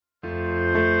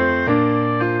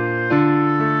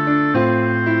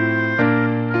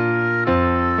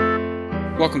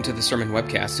Welcome to the sermon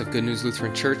webcast of Good News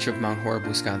Lutheran Church of Mount Horeb,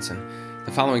 Wisconsin.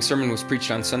 The following sermon was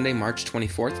preached on Sunday, March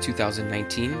 24th,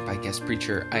 2019 by guest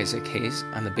preacher Isaac Hayes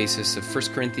on the basis of 1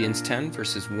 Corinthians 10,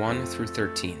 verses 1 through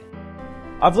 13.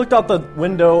 I've looked out the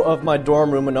window of my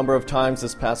dorm room a number of times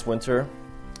this past winter,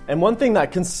 and one thing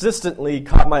that consistently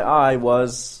caught my eye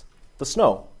was the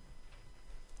snow.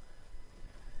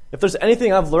 If there's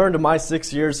anything I've learned in my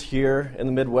 6 years here in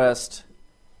the Midwest,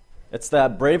 it's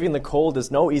that braving the cold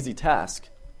is no easy task,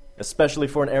 especially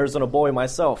for an Arizona boy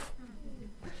myself.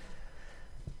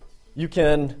 You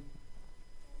can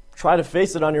try to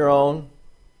face it on your own,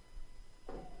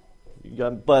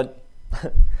 but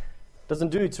it doesn't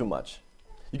do you too much.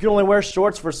 You can only wear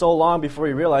shorts for so long before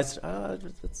you realize, I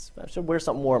should wear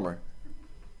something warmer.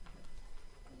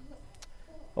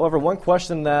 However, one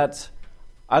question that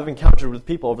I've encountered with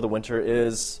people over the winter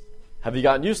is, have you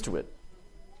gotten used to it?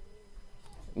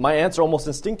 My answer almost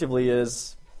instinctively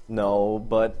is no,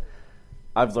 but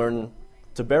I've learned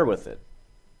to bear with it.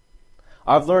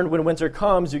 I've learned when winter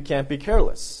comes, you can't be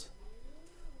careless.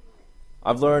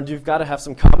 I've learned you've got to have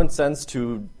some common sense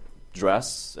to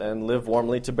dress and live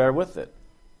warmly to bear with it.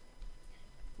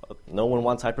 No one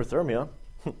wants hyperthermia.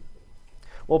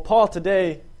 Well, Paul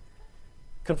today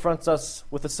confronts us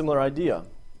with a similar idea.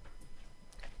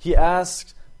 He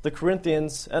asks the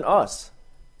Corinthians and us,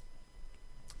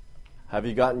 have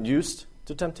you gotten used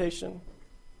to temptation?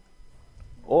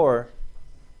 Or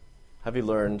have you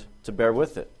learned to bear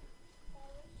with it?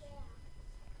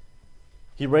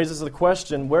 He raises the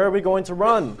question, where are we going to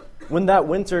run when that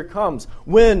winter comes?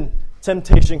 When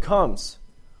temptation comes?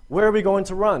 Where are we going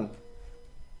to run?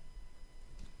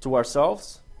 To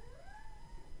ourselves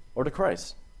or to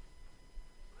Christ?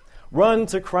 Run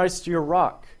to Christ, your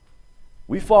rock.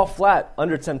 We fall flat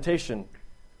under temptation.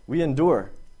 We endure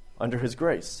under his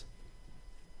grace.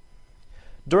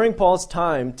 During Paul's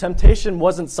time, temptation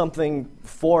wasn't something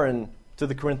foreign to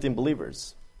the Corinthian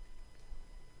believers.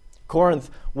 Corinth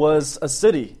was a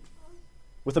city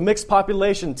with a mixed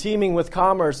population teeming with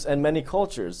commerce and many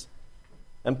cultures.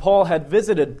 And Paul had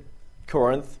visited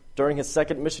Corinth during his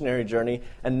second missionary journey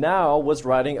and now was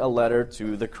writing a letter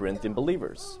to the Corinthian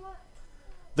believers.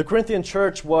 The Corinthian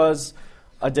church was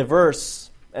a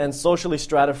diverse and socially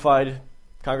stratified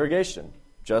congregation,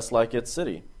 just like its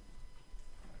city.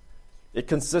 It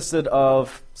consisted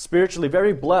of spiritually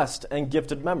very blessed and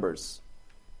gifted members.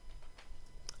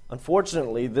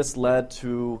 Unfortunately, this led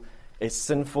to a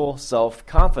sinful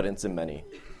self-confidence in many,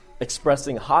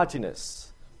 expressing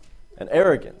haughtiness and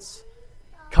arrogance,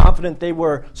 confident they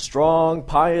were strong,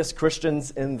 pious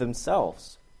Christians in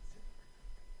themselves.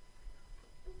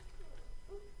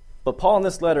 But Paul in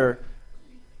this letter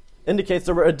indicates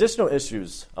there were additional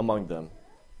issues among them.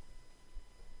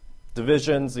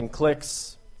 Divisions and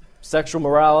cliques, sexual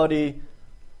morality,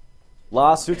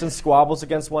 lawsuits and squabbles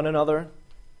against one another,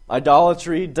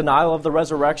 idolatry, denial of the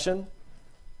resurrection.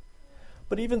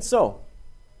 But even so,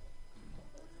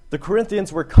 the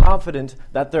Corinthians were confident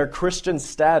that their Christian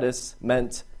status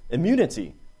meant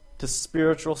immunity to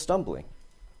spiritual stumbling.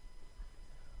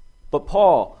 But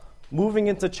Paul, moving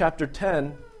into chapter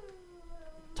 10,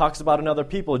 talks about another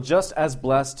people just as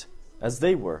blessed as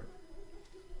they were,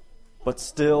 but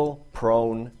still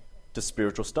prone to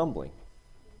spiritual stumbling.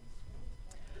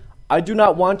 I do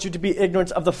not want you to be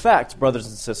ignorant of the fact, brothers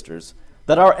and sisters,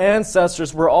 that our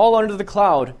ancestors were all under the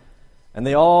cloud, and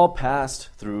they all passed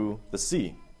through the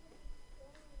sea.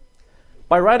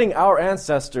 By writing our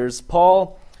ancestors,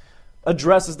 Paul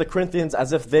addresses the Corinthians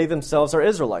as if they themselves are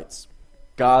Israelites,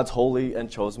 God's holy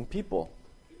and chosen people.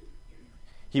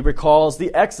 He recalls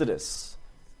the Exodus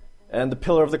and the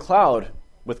pillar of the cloud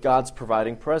with God's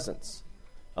providing presence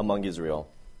among Israel,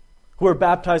 who were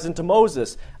baptized into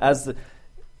Moses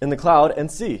in the cloud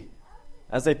and sea,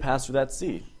 as they passed through that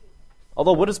sea.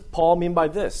 Although, what does Paul mean by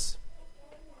this?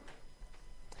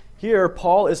 Here,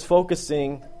 Paul is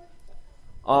focusing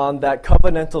on that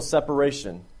covenantal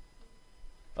separation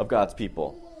of God's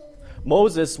people.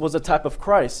 Moses was a type of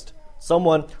Christ,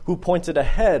 someone who pointed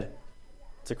ahead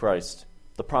to Christ,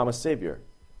 the promised Savior,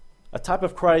 a type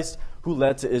of Christ who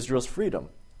led to Israel's freedom.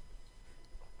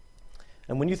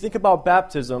 And when you think about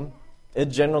baptism, it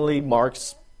generally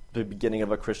marks the beginning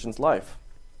of a Christian's life.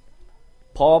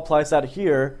 Paul applies that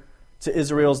here to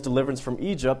Israel's deliverance from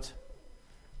Egypt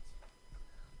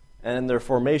and their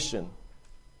formation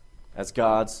as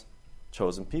God's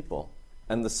chosen people,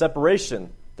 and the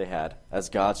separation they had as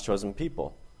God's chosen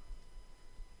people.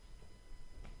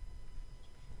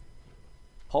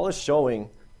 Paul is showing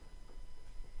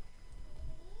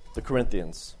the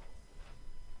Corinthians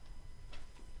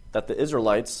that the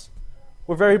Israelites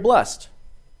were very blessed,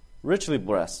 richly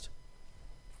blessed.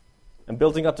 and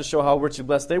building up to show how richly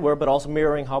blessed they were, but also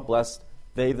mirroring how blessed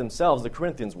they themselves, the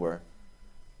Corinthians, were,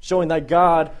 showing that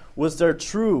God was their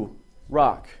true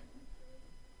rock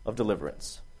of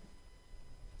deliverance.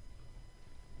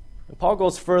 And Paul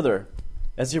goes further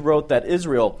as he wrote that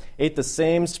Israel ate the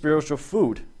same spiritual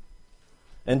food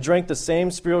and drank the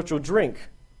same spiritual drink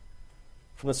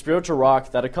from the spiritual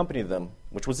rock that accompanied them,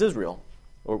 which was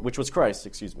Christ.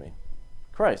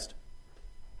 Christ.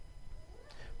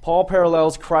 Paul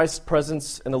parallels Christ's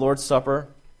presence in the Lord's Supper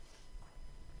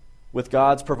with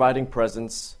God's providing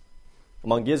presence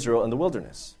among Israel in the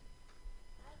wilderness.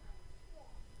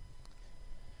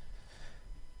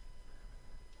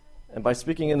 And by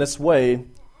speaking in this way,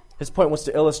 his point was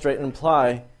to illustrate and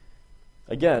imply,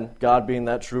 again, God being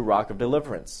that true rock of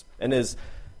deliverance, and his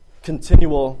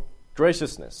continual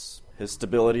graciousness, his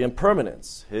stability and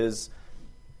permanence, his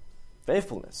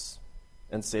faithfulness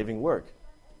and saving work.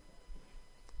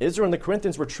 Israel and the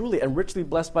Corinthians were truly and richly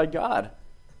blessed by God.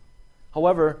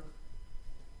 However,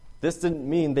 this didn't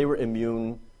mean they were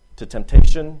immune to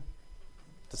temptation,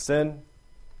 to sin,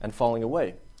 and falling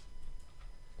away.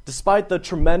 Despite the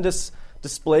tremendous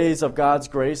displays of God's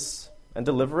grace and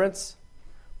deliverance,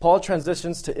 Paul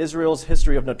transitions to Israel's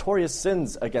history of notorious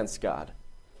sins against God.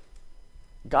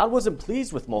 God wasn't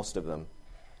pleased with most of them.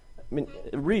 It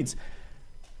reads,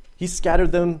 he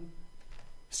scattered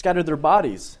their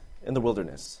bodies in the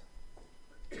wilderness.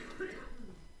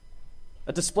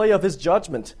 A display of his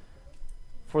judgment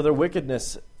for their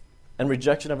wickedness and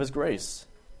rejection of his grace.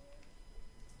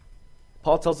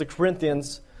 Paul tells the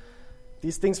Corinthians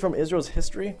these things from Israel's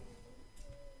history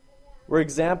were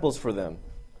examples for them.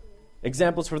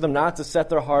 Examples for them not to set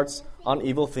their hearts on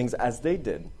evil things as they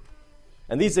did.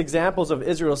 And these examples of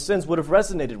Israel's sins would have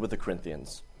resonated with the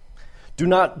Corinthians. Do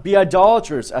not be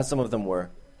idolaters, as some of them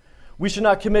were. We should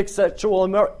not commit sexual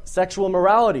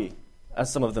immorality,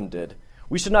 as some of them did.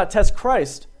 We should not test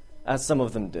Christ, as some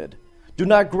of them did. Do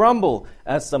not grumble,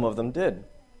 as some of them did.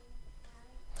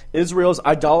 Israel's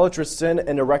idolatrous sin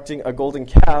in erecting a golden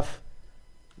calf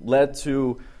led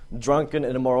to drunken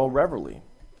and immoral revelry.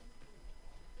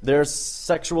 Their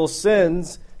sexual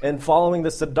sins in following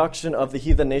the seduction of the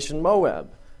heathen nation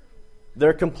Moab.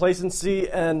 Their complacency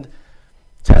and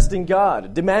testing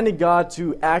God, demanding God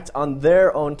to act on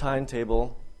their own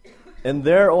timetable, in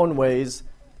their own ways,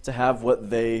 to have what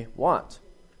they want.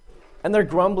 And their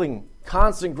grumbling,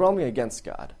 constant grumbling against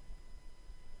God.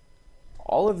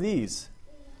 All of these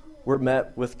were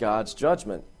met with God's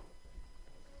judgment.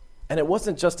 And it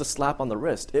wasn't just a slap on the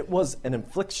wrist. It was an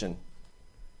infliction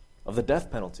of the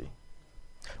death penalty.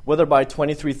 Whether by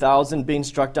 23,000 being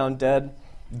struck down dead,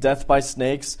 death by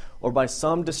snakes, or by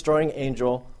some destroying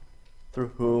angel through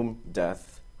whom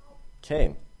death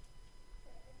came.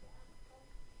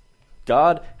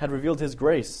 God had revealed his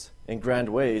grace in grand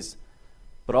ways,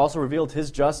 but also revealed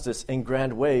his justice in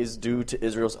grand ways due to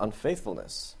Israel's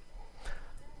unfaithfulness.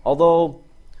 Although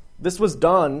this was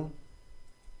done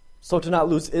so to not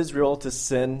lose Israel to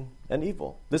sin and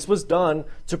evil. This was done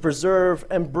to preserve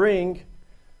and bring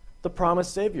the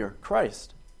promised Savior,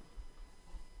 Christ.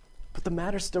 But the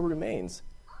matter still remains.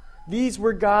 These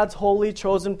were God's holy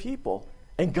chosen people,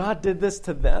 and God did this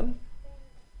to them.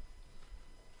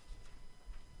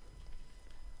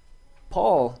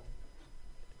 Paul,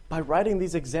 by writing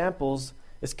these examples,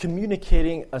 is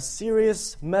communicating a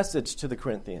serious message to the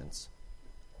Corinthians.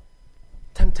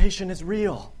 Temptation is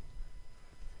real.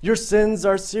 Your sins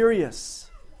are serious.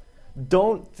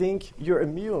 Don't think you're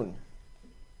immune,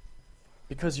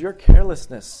 because your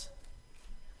carelessness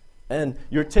and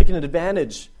your taking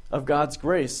advantage of God's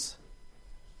grace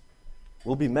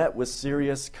will be met with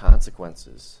serious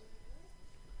consequences.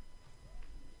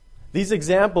 These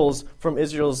examples from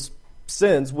Israel's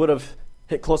sins would have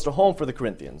hit close to home for the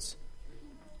Corinthians.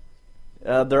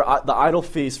 The idol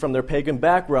feast from their pagan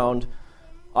background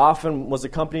often was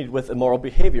accompanied with immoral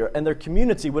behavior, and their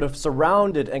community would have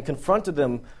surrounded and confronted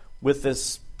them with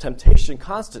this temptation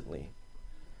constantly.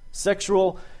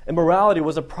 Sexual immorality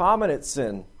was a prominent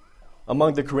sin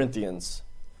among the Corinthians.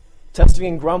 Testing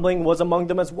and grumbling was among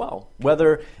them as well,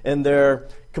 whether in their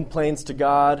complaints to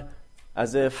God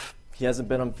as if he hasn't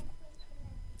been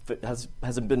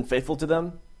faithful to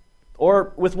them,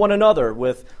 or with one another,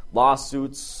 with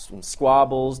lawsuits and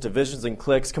squabbles, divisions and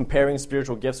cliques, comparing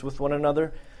spiritual gifts with one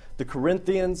another. The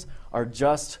Corinthians are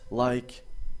just like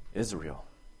Israel.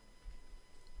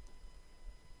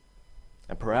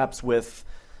 And perhaps with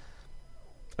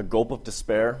a gulp of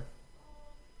despair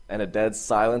and a dead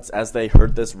silence as they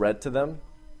heard this read to them,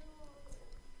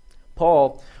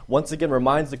 Paul once again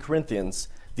reminds the Corinthians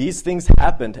these things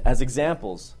happened as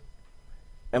examples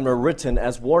and were written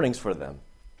as warnings for them.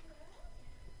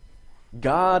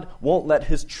 God won't let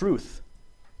his truth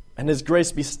and his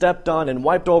grace be stepped on and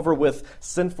wiped over with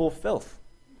sinful filth.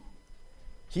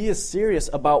 He is serious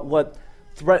about what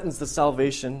threatens the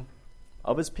salvation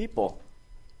of his people.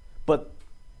 But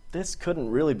this couldn't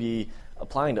really be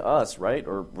applying to us, right?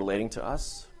 Or relating to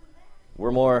us.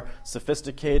 We're more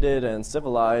sophisticated and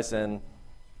civilized, and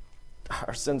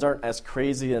our sins aren't as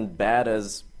crazy and bad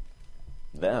as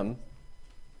them.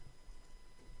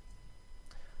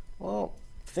 Well,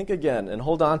 think again and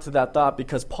hold on to that thought,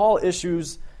 because Paul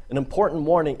issues an important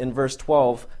warning in verse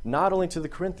 12, not only to the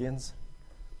Corinthians,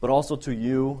 but also to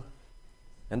you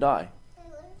and I.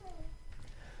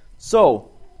 So,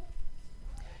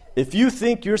 if you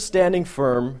think you're standing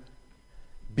firm,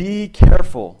 be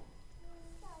careful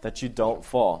that you don't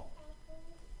fall.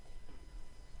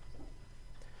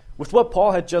 With what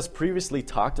Paul had just previously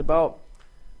talked about,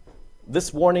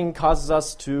 this warning causes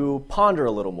us to ponder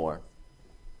a little more.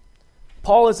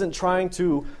 Paul isn't trying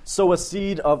to sow a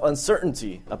seed of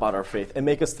uncertainty about our faith and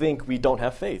make us think we don't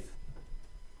have faith.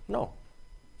 No.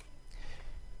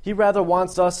 He rather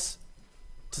wants us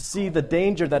to see the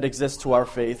danger that exists to our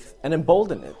faith and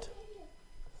embolden it.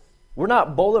 We're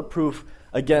not bulletproof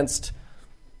against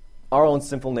our own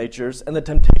sinful natures and the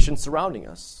temptations surrounding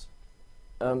us.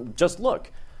 Just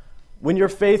look. When your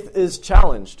faith is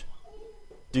challenged,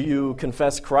 do you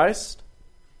confess Christ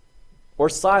or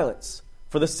silence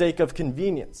for the sake of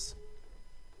convenience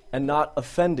and not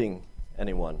offending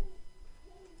anyone?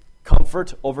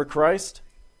 Comfort over Christ?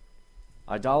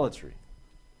 Idolatry.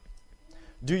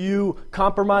 Do you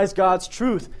compromise God's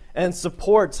truth and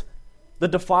support the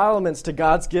defilements to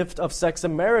God's gift of sex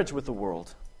and marriage with the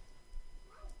world?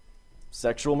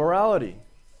 Sexual morality.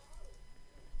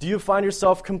 Do you find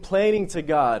yourself complaining to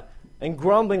God and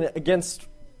grumbling against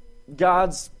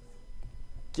God's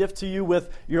gift to you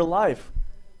with your life?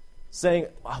 Saying,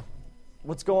 oh,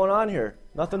 what's going on here?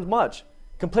 Nothing much.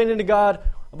 Complaining to God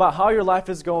about how your life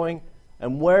is going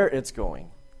and where it's going.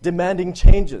 Demanding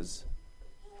changes.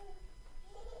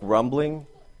 Grumbling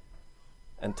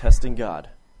and testing God.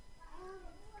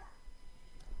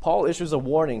 Paul issues a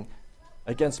warning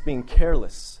against being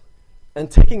careless and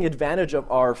taking advantage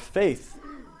of our faith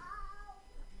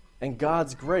and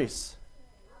God's grace.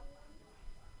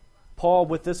 Paul,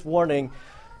 with this warning,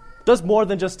 does more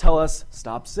than just tell us,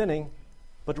 stop sinning,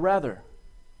 but rather,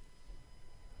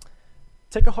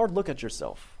 take a hard look at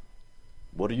yourself.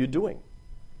 What are you doing?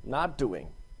 Not doing?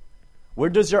 Where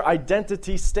does your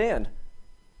identity stand?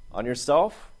 On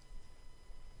yourself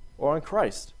or on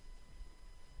Christ?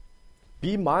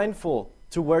 Be mindful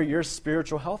to where your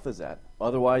spiritual health is at.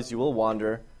 Otherwise, you will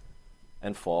wander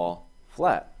and fall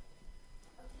flat.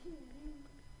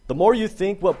 The more you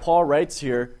think what Paul writes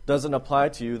here doesn't apply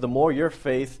to you, the more your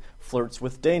faith flirts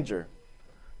with danger.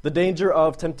 The danger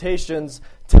of temptations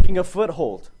taking a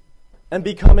foothold and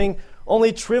becoming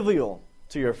only trivial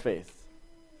to your faith.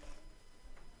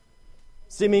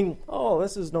 Seeming, oh,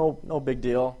 this is no big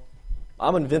deal.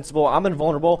 I'm invincible. I'm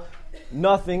invulnerable.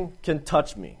 Nothing can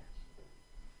touch me.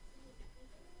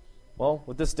 Well,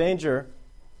 with this danger,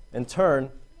 in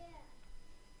turn,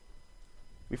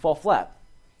 we fall flat.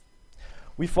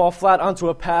 We fall flat onto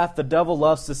a path the devil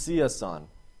loves to see us on.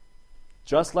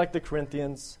 Just like the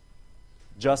Corinthians,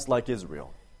 just like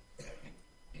Israel.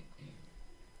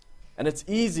 And it's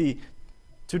easy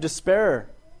to despair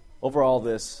over all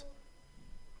this.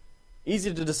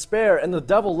 Easy to despair, and the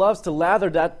devil loves to lather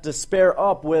that despair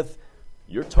up with,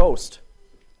 you're toast.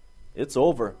 It's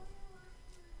over.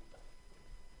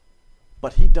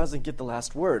 But he doesn't get the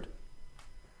last word.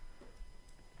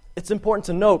 It's important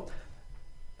to note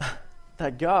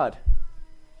that God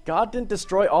didn't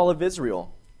destroy all of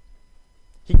Israel.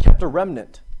 He kept a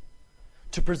remnant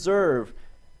to preserve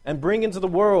and bring into the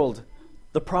world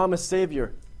the promised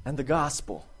Savior and the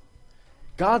gospel.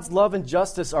 God's love and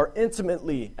justice are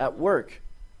intimately at work,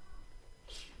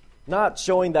 not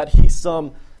showing that he's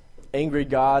some angry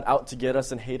God out to get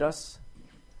us and hate us,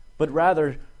 but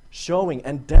rather showing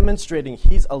and demonstrating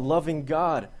he's a loving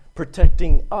God,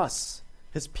 protecting us,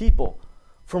 his people,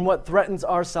 from what threatens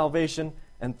our salvation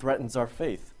and threatens our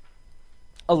faith.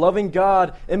 A loving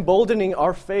God emboldening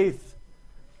our faith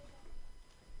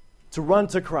to run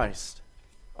to Christ,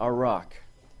 our rock.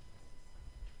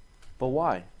 But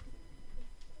why?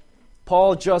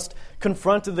 Paul just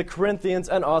confronted the Corinthians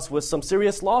and us with some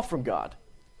serious law from God.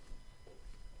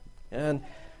 And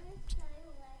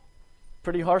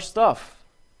pretty harsh stuff.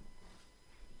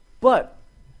 But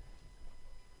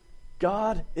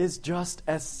God is just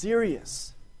as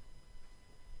serious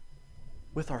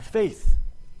with our faith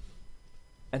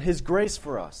and his grace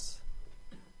for us.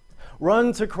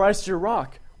 Run to Christ your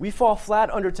rock. We fall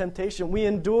flat under temptation. We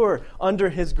endure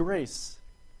under His grace.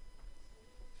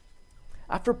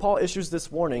 After Paul issues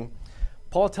this warning,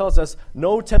 Paul tells us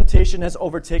no temptation has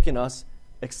overtaken us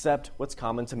except what's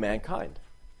common to mankind.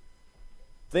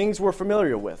 Things we're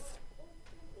familiar with.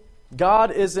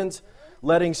 God isn't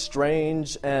letting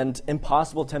strange and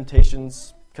impossible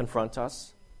temptations confront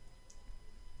us,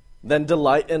 then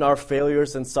delight in our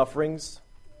failures and sufferings.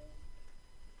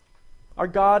 Our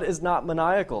God is not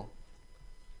maniacal.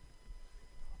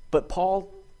 But Paul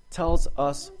tells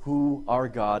us who our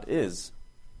God is.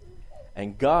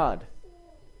 And God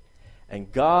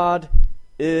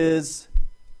is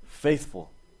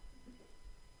faithful.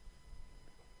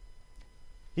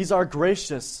 He's our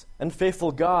gracious and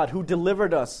faithful God who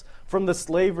delivered us from the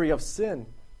slavery of sin,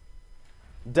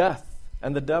 death,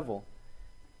 and the devil.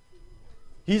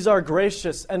 He's our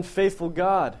gracious and faithful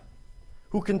God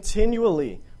who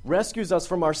continually rescues us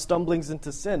from our stumblings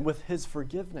into sin with His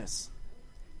forgiveness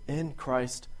in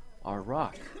Christ our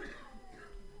rock.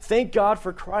 Thank God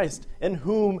for Christ, in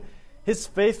whom His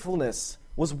faithfulness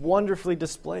was wonderfully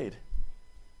displayed.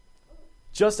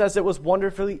 Just as it was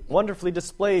wonderfully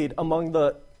displayed among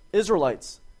the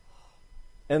Israelites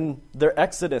in their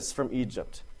exodus from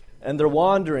Egypt and their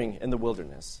wandering in the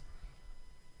wilderness.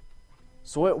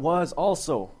 So it was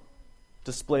also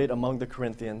displayed among the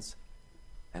Corinthians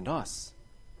and us.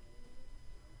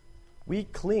 We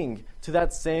cling to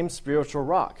that same spiritual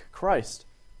rock, Christ,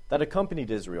 that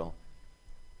accompanied Israel.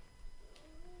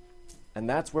 And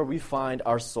that's where we find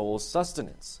our soul's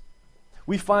sustenance.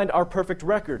 We find our perfect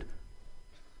record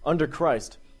under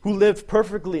Christ, who lived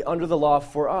perfectly under the law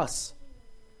for us,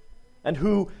 and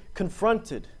who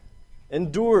confronted,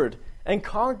 endured, and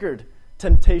conquered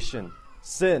temptation,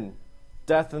 sin,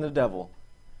 death, and the devil.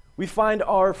 We find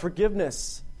our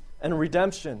forgiveness and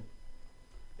redemption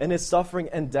in His suffering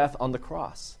and death on the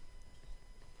cross.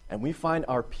 And we find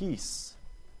our peace,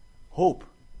 hope,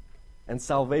 and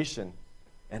salvation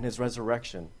in His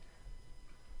resurrection.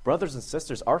 Brothers and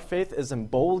sisters, our faith is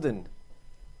emboldened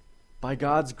by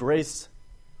God's grace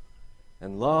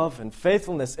and love and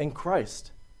faithfulness in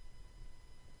Christ,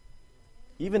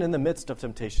 even in the midst of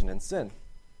temptation and sin.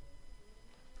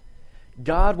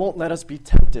 God won't let us be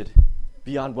tempted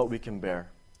beyond what we can bear.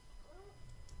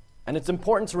 And it's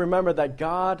important to remember that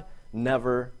God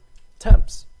never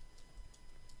tempts.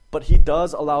 But He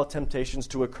does allow temptations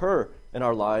to occur in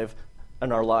our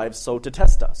lives so to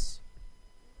test us,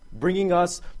 bringing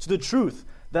us to the truth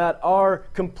that our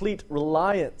complete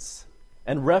reliance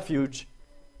and refuge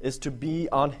is to be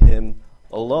on Him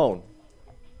alone.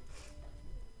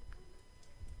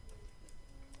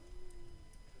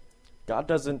 God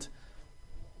doesn't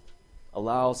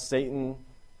allow Satan,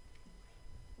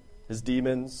 his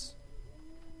demons,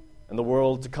 and the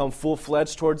world to come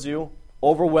full-fledged towards you,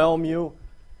 overwhelm you,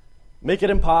 make it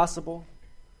impossible.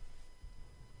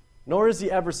 Nor does he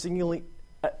ever single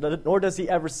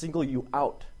you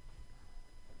out.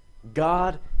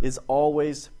 God is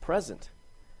always present,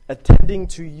 attending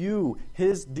to you,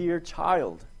 His dear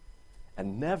child,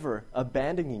 and never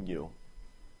abandoning you.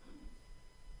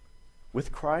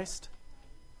 With Christ,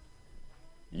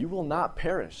 you will not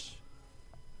perish,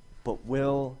 but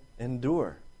will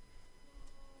endure.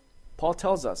 Paul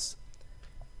tells us,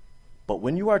 but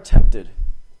when you are tempted,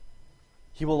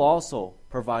 He will also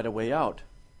provide a way out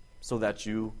so that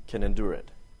you can endure it.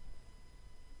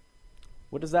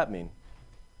 What does that mean?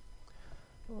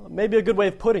 Maybe a good way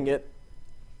of putting it,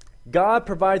 God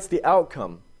provides the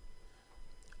outcome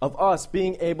of us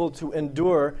being able to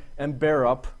endure and bear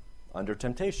up under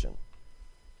temptation.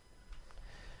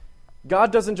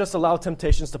 God doesn't just allow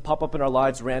temptations to pop up in our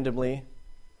lives randomly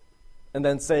and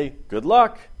then say, good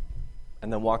luck,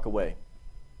 and then walk away.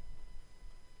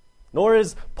 Nor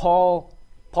is Paul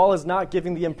is not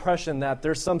giving the impression that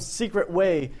there's some secret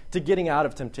way to getting out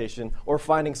of temptation or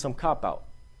finding some cop-out.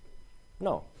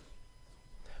 No.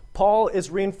 Paul is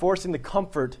reinforcing the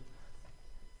comfort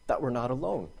that we're not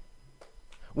alone.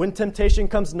 When temptation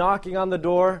comes knocking on the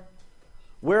door,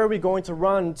 where are we going to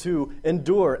run to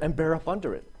endure and bear up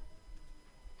under it?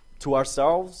 To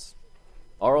ourselves,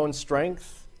 our own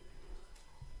strength,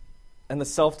 and the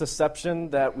self-deception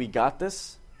that we got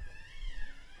this?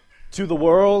 To the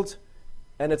world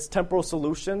and its temporal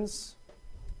solutions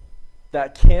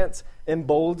that can't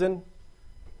embolden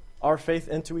our faith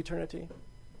into eternity?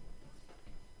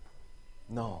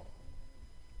 No.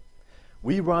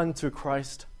 We run to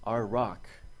Christ our rock.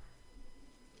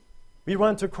 We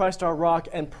run to Christ our rock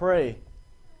and pray,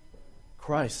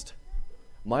 Christ,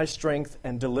 my strength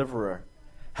and deliverer,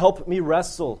 help me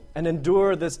wrestle and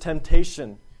endure this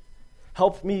temptation.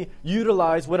 Help me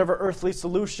utilize whatever earthly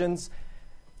solutions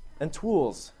and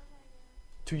tools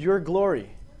to your glory,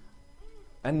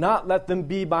 and not let them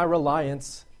be my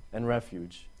reliance and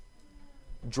refuge.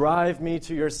 Drive me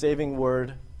to your saving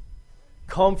word.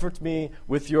 Comfort me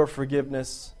with your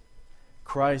forgiveness.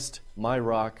 Christ, my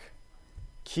rock,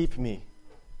 keep me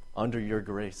under your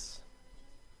grace.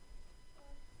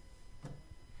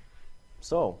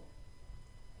 So,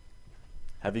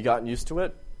 have you gotten used to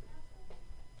it?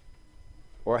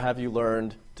 Or have you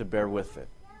learned to bear with it?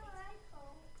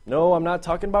 No, I'm not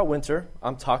talking about winter.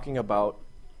 I'm talking about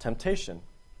temptation.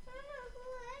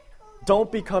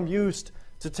 Don't become used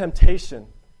to temptation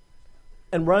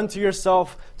and run to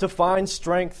yourself to find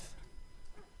strength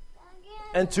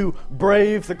and to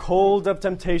brave the cold of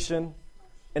temptation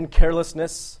and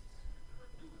carelessness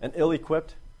and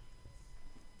ill-equipped.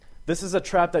 This is a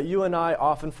trap that you and I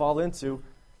often fall into,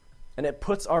 and it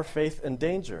puts our faith in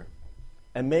danger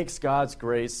and makes God's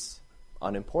grace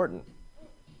unimportant.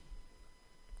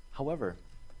 However,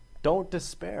 don't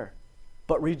despair,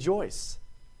 but rejoice.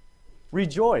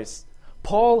 Rejoice.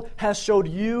 Paul has showed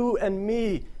you and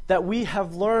me that we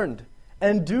have learned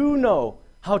and do know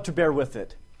how to bear with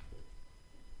it.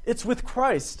 It's with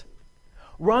Christ.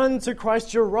 Run to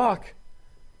Christ your rock.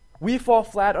 We fall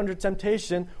flat under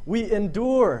temptation. We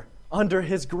endure under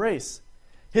His grace.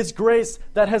 His grace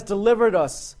that has delivered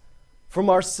us from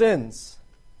our sins,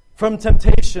 from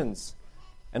temptations,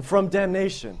 and from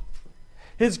damnation.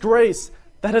 His grace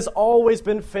that has always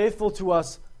been faithful to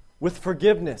us with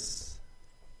forgiveness,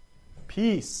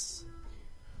 peace,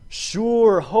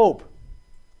 sure hope,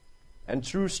 and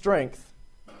true strength.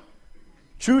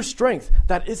 True strength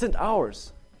that isn't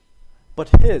ours, but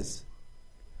His.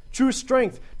 True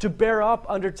strength to bear up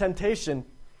under temptation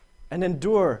and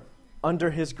endure under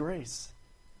His grace.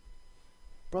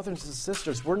 Brothers and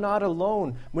sisters, we're not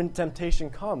alone when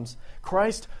temptation comes.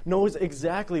 Christ knows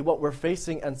exactly what we're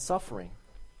facing and suffering.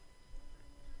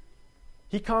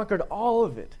 He conquered all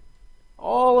of it,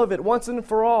 once and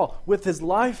for all, with His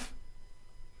life,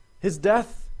 His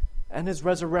death, and His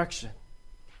resurrection.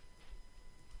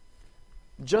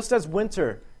 Just as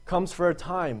winter comes for a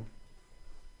time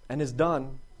and is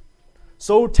done,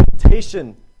 so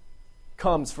temptation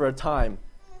comes for a time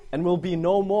and will be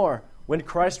no more when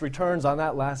Christ returns on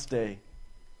that last day.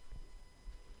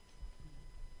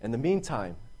 In the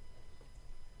meantime,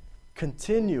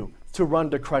 continue to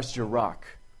run to Christ your rock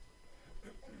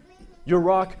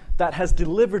that has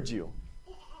delivered you,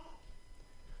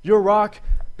 your rock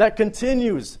that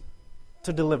continues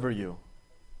to deliver you,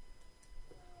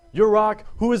 your rock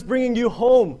who is bringing you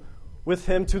home with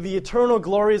Him to the eternal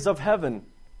glories of heaven,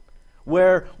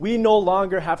 where we no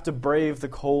longer have to brave the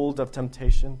cold of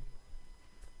temptation.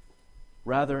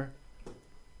 Rather,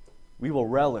 we will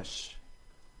relish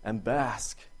and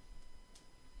bask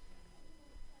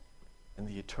in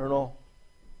the eternal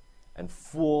and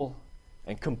full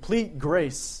and complete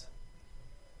grace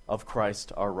of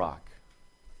Christ our rock.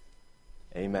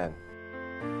 Amen.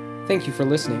 Thank you for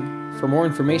listening. For more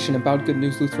information about Good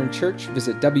News Lutheran Church,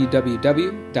 visit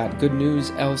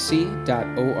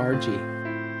www.goodnewslc.org.